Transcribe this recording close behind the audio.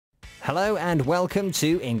Hello and welcome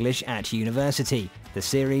to English at University, the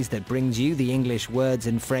series that brings you the English words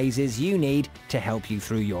and phrases you need to help you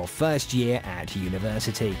through your first year at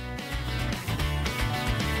university.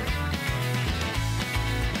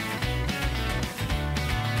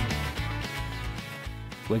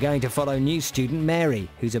 We're going to follow new student Mary,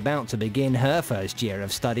 who's about to begin her first year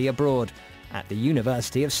of study abroad at the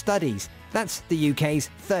University of Studies. That's the UK's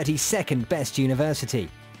 32nd best university.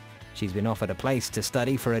 She's been offered a place to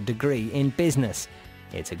study for a degree in business.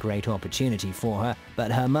 It's a great opportunity for her,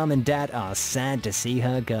 but her mum and dad are sad to see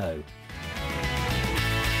her go.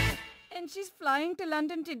 And she's flying to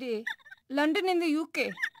London today. London in the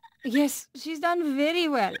UK. Yes, she's done very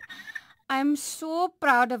well. I'm so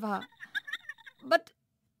proud of her. But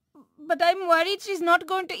I'm worried she's not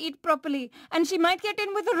going to eat properly and she might get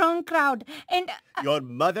in with the wrong crowd. And Your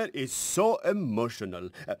mother is so emotional.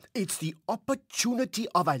 It's the opportunity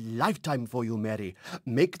of a lifetime for you, Mary.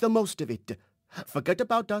 Make the most of it. Forget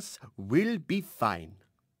about us. We'll be fine.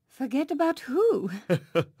 Forget about who?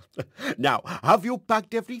 Now, have you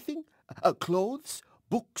packed everything? Clothes,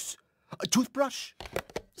 books, a toothbrush?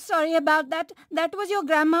 Sorry about that. That was your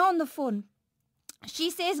grandma on the phone.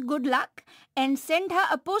 She says good luck and send her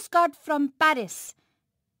a postcard from Paris.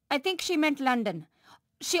 I think she meant London.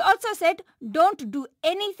 She also said, don't do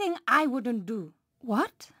anything I wouldn't do.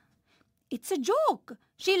 What? It's a joke.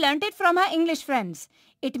 She learnt it from her English friends.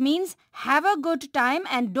 It means have a good time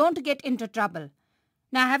and don't get into trouble.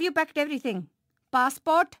 Now, have you packed everything?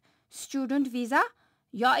 Passport, student visa,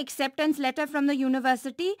 your acceptance letter from the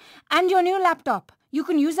university, and your new laptop. You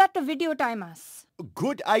can use that to video time us.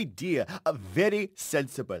 Good idea. Very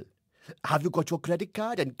sensible. Have you got your credit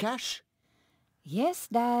card and cash? Yes,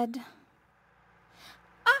 Dad.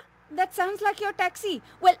 Ah, that sounds like your taxi.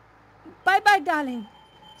 Well, bye-bye, darling.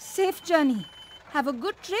 Safe journey. Have a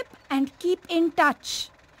good trip and keep in touch.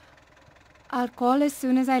 I'll call as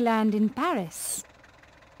soon as I land in Paris.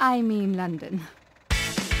 I mean London.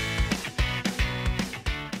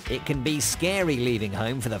 It can be scary leaving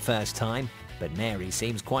home for the first time, but Mary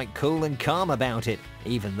seems quite cool and calm about it,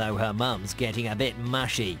 even though her mum's getting a bit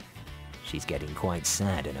mushy. She's getting quite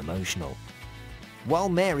sad and emotional. While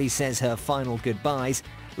Mary says her final goodbyes,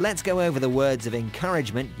 let's go over the words of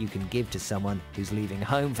encouragement you can give to someone who's leaving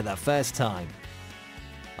home for the first time.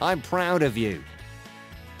 I'm proud of you.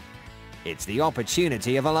 It's the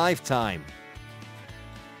opportunity of a lifetime.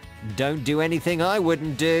 Don't do anything I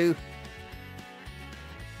wouldn't do.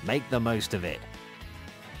 Make the most of it.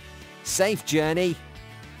 Safe journey.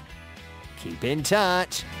 Keep in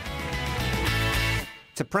touch.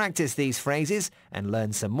 To practice these phrases and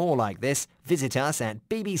learn some more like this, visit us at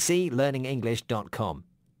bbclearningenglish.com.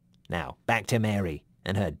 Now, back to Mary,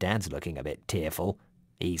 and her dad's looking a bit tearful.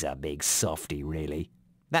 He's a big softy, really.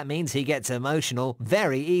 That means he gets emotional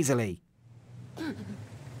very easily.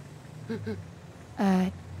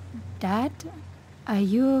 Dad, are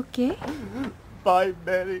you okay? Bye,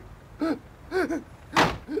 Mary.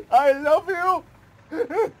 I love you.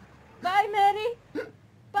 Bye, Mary.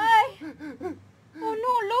 Bye. Oh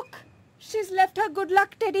no, look. She's left her good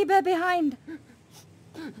luck teddy bear behind.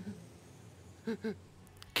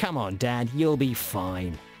 Come on, Dad, you'll be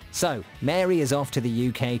fine. So, Mary is off to the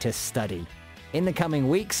UK to study. In the coming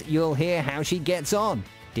weeks, you'll hear how she gets on,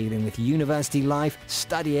 dealing with university life,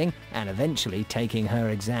 studying, and eventually taking her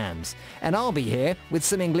exams. And I'll be here with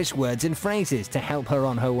some English words and phrases to help her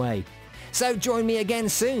on her way. So join me again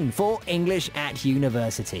soon for English at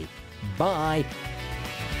University. Bye!